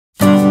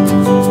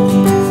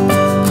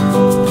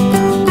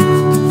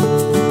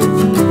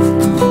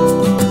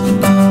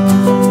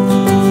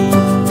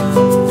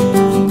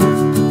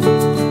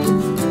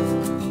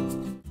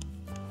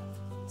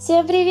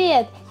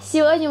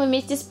мы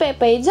вместе с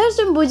Пеппой и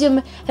Джорджем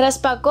будем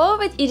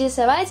распаковывать и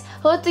рисовать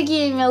вот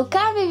такими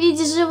мелками в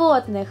виде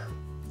животных.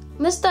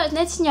 Ну что ж,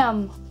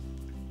 начнем.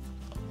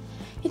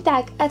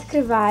 Итак,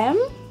 открываем.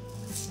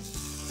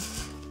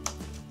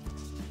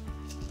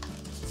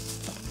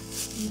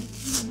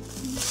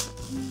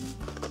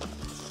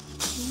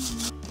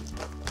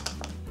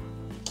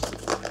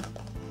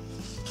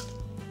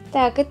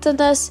 Так, это у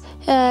нас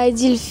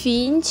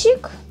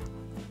дельфинчик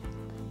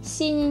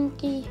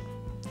синенький,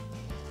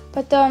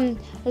 потом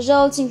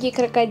желтенький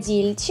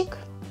крокодильчик,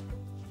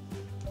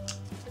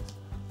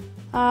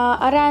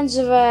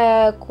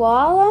 оранжевая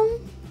коала,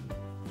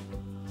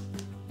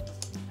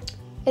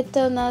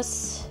 это у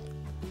нас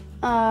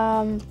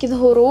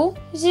кенгуру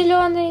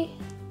зеленый,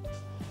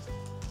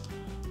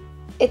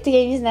 это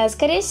я не знаю,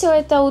 скорее всего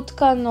это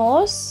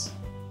утконос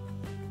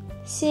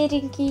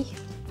серенький.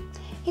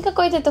 И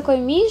какой-то такой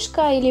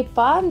мишка или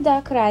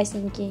панда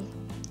красненький.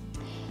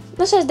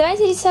 Ну что ж,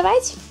 давайте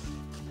рисовать.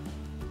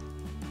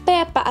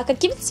 Пеппа, а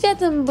каким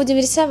цветом мы будем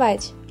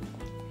рисовать?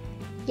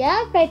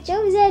 Я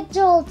хочу взять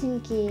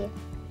желтенький.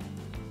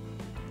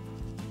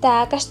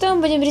 Так, а что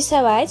мы будем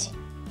рисовать?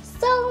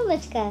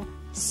 Солнышко.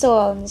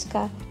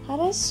 Солнышко.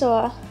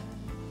 Хорошо.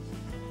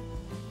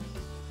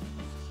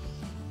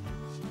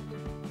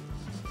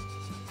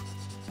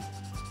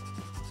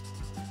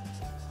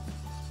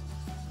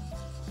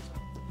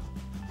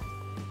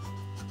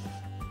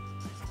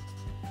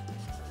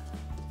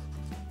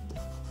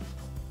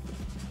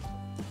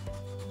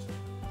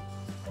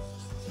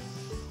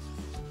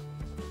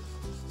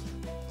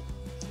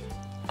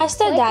 А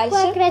что Ой, дальше?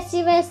 какое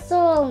красивое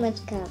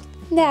солнышко.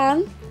 Да.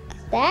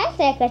 Дальше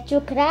я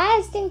хочу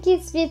красненький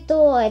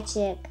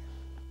цветочек.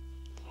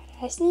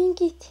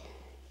 Красненький.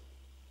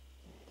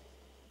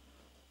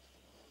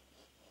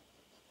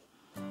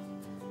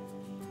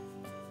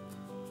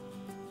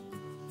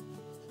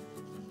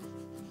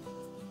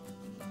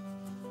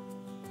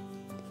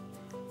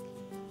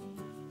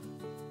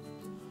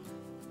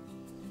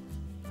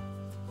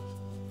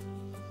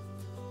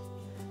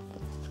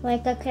 Ой,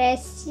 как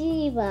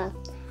красиво.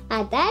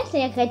 А дальше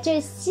я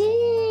хочу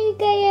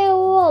синенькое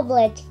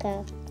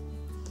облачко.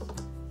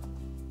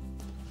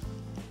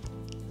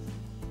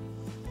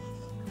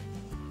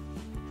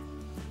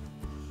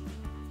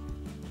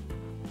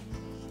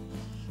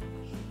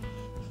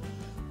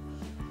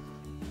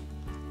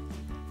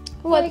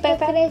 Вот, ой, как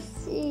Пеппа.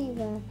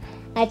 красиво.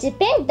 А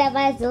теперь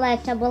давай сделаем,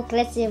 чтобы был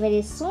красивый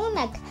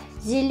рисунок,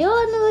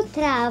 зеленую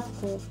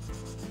травку.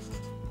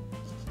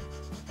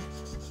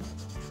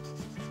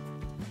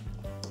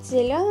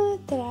 Зеленую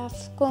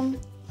травку.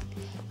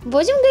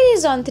 Будем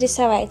горизонт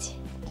рисовать?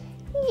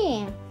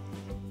 Не.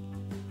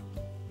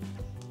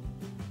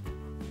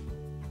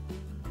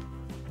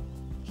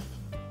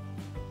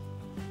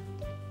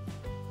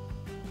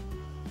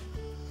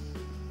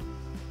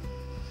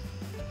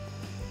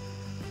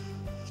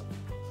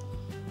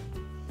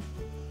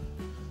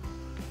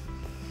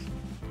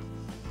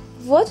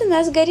 Вот у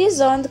нас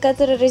горизонт,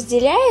 который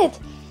разделяет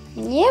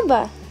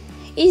небо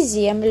и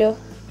землю.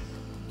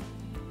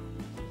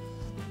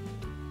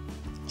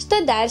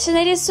 Что дальше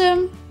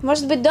нарисуем?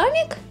 Может быть,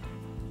 домик?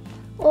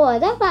 О,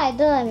 давай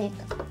домик.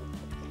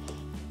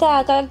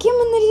 Так, а каким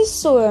мы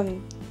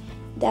нарисуем?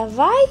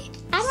 Давай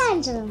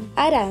Оранжевым.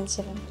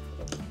 оранжевым.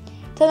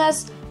 Это у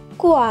нас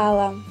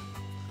коала.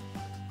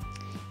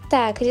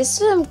 Так,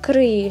 рисуем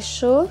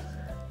крышу.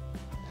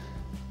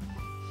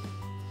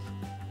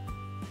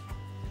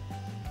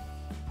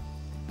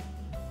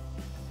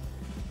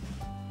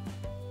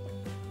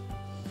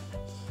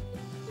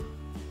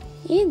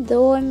 И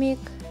домик.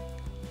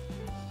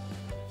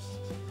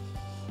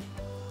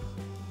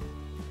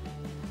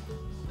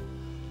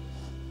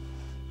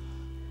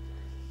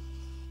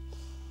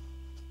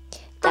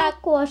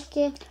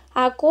 Окошки.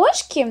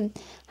 Окошки?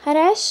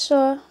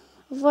 Хорошо.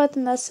 Вот у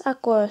нас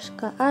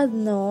окошко.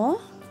 Одно.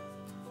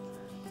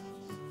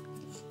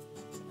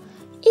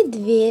 И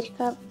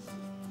дверька.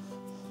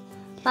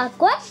 В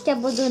окошке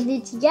буду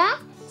лить я,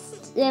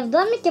 в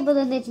домике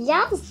буду лить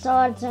я с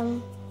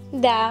Джорджем.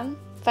 Да,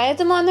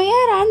 поэтому оно и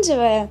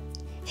оранжевое.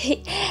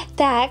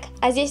 Так,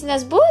 а здесь у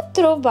нас будет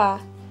труба?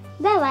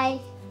 Давай.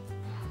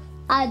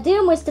 А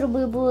дым из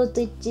трубы будут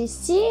идти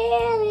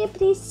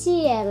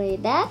серые-пресерые,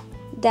 да?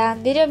 Да,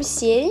 берем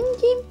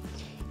серенький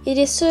и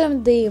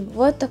рисуем дым.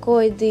 Вот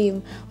такой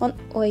дым. Он,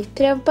 ой,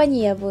 прям по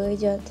небу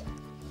идет.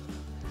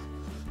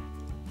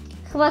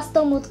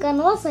 Хвостом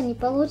утконоса не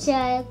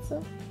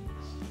получается.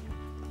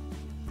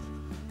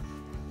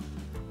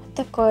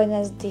 Такой у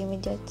нас дым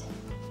идет.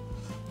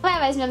 Давай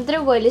возьмем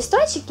другой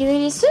листочек и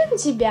нарисуем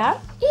тебя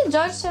и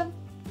Джорджа.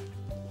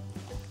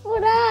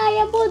 Ура,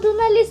 я буду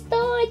на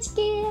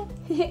листочке.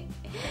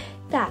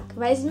 Так,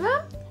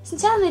 возьмем,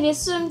 сначала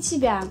нарисуем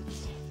тебя.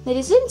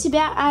 Нарисуем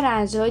тебя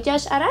оранжевый. У тебя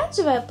же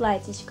оранжевое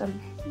платьечко?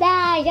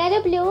 Да, я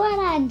люблю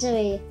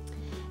оранжевый.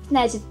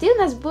 Значит, ты у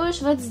нас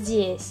будешь вот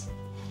здесь.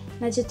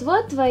 Значит,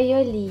 вот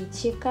твое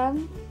личико.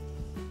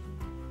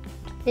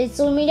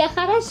 Лицо у меня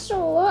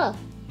хорошо.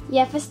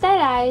 Я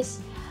постараюсь.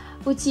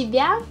 У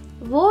тебя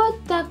вот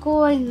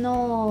такой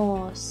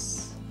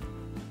нос.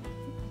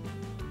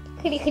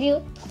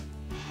 Хрю-хрю.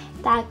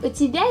 Так, у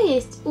тебя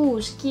есть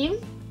ушки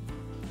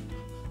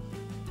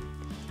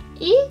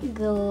и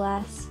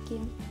глазки.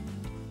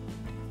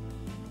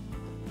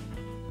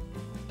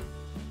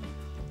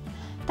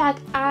 Так,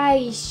 а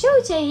еще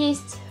у тебя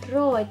есть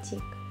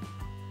ротик.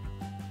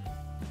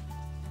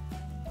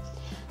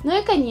 Ну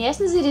и,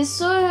 конечно,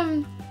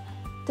 зарисуем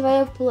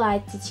твое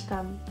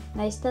платьечко.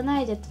 Значит,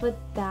 оно идет вот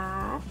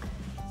так.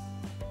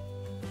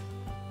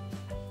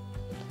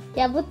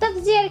 Я будто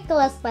в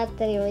зеркало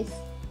смотрюсь.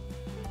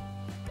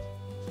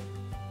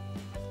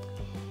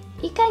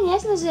 И,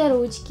 конечно же,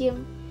 ручки.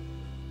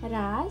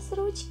 Раз,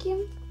 ручки.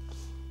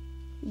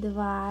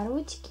 Два,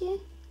 ручки.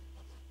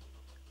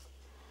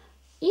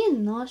 И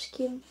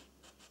ножки.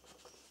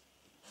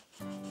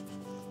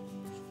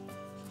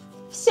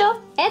 Все.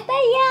 Это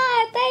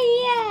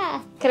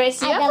я!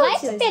 Красиво А давай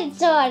получилось? теперь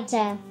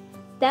Джорджа.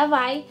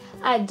 Давай.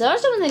 А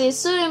Джорджа мы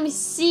нарисуем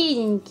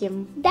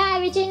синеньким. Да,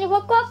 ведь у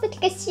него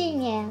кофточка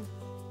синяя.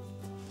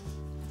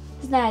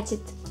 Значит,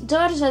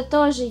 Джорджа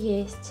тоже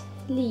есть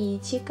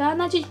личико,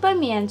 она чуть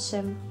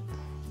поменьше.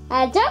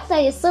 А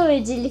Джорджа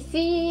рисует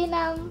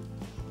дельфином.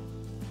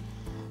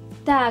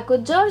 Так, у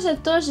Джорджа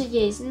тоже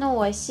есть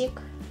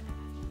носик.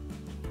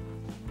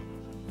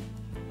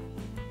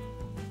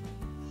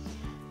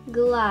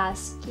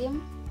 Глазки.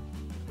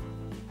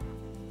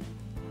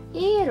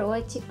 И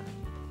ротик.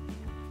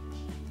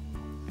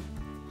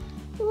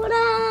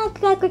 Ура!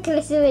 Какой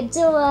красивый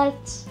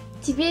Джордж.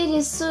 Теперь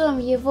рисуем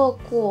его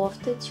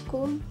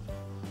кофточку.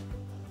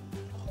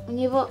 У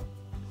него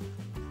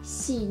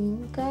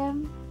синенькая.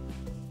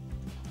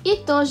 И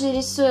тоже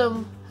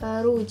рисуем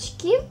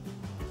ручки.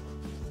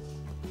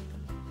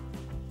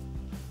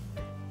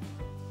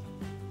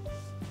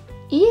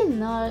 И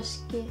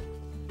ножки.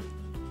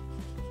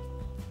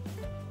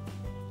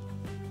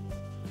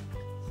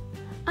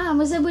 А,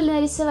 мы забыли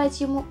нарисовать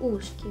ему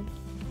ушки.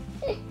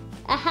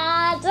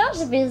 Ага,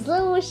 Джордж без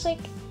ушек.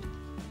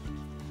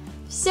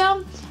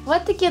 Все,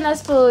 вот такие у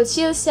нас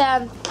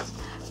получился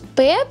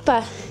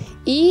Пеппа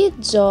и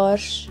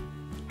Джордж.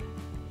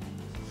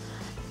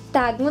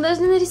 Так, мы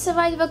должны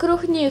нарисовать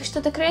вокруг них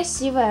что-то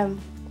красивое.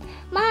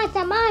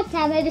 Мата,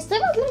 нарисуй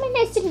для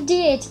меня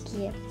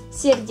сердечки.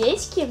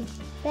 Сердечки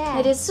Да.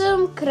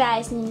 нарисуем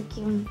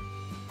красненьким.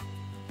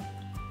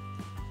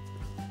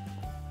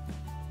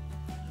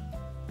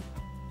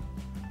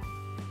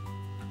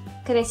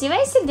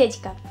 Красивое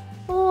сердечко?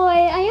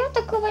 Ой, а я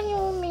такого не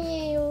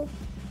умею.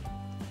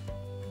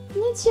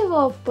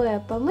 Ничего,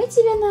 Пеппа, мы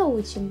тебя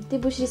научим. Ты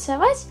будешь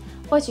рисовать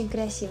очень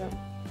красиво.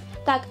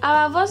 Так,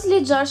 а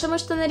возле Джорджа мы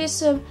что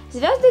нарисуем?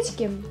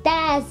 Звездочки?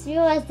 Да,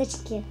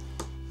 звездочки.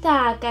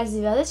 Так, а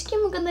звездочки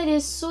мы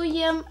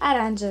нарисуем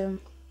оранжевым.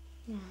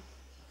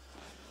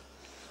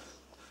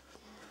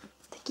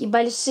 Такие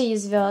большие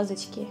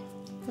звездочки.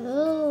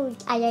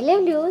 А я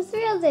люблю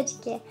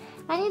звездочки.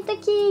 Они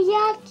такие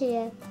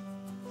яркие.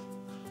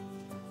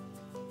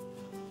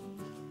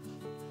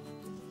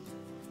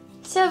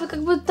 Все, вы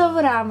как будто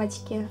в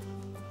рамочке.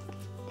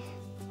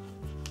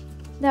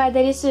 Давай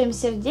дорисуем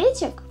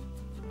сердечек.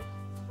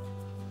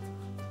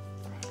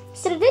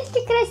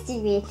 Сердечки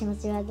красивее, чем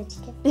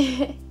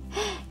звездочки.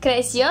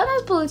 Красиво у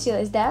нас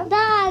получилось, да?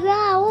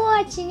 Да,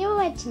 очень.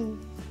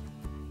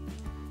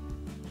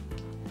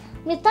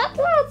 Мне так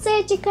нравятся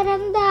эти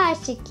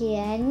карандашики.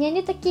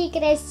 Они такие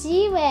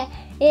красивые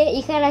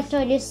и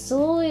хорошо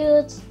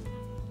рисуют.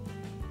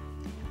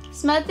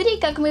 Смотри,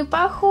 как мы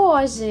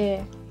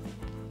похожи.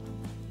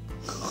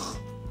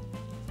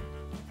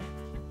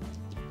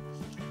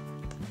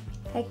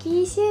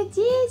 Какие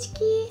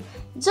сердечки.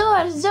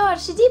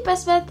 Джордж, иди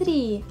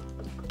посмотри.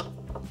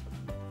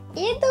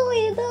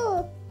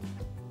 Иду.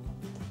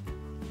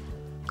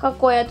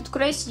 Какой я тут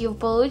красивый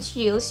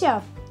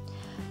получился.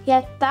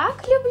 Я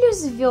так люблю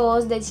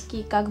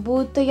звездочки, как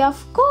будто я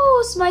в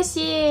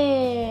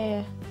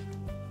космосе.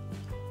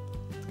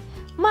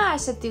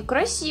 Маша, ты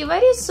красиво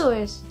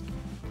рисуешь.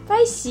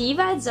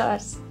 Спасибо,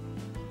 Джордж.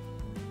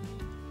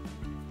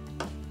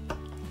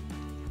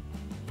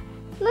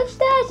 Ну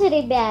что же,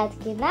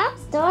 ребятки, нам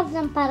с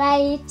Джорджем пора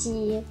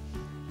идти.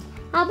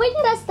 А вы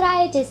не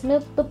расстраивайтесь, мы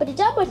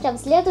придем уже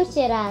в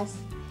следующий раз.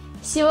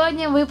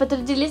 Сегодня вы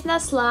потрудились на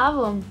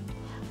славу.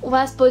 У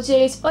вас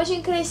получились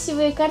очень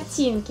красивые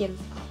картинки.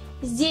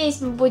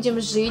 Здесь мы будем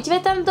жить в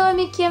этом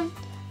домике.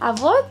 А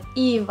вот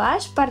и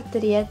ваш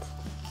портрет.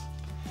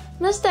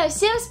 Ну что,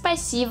 всем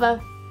спасибо.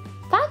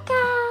 Пока!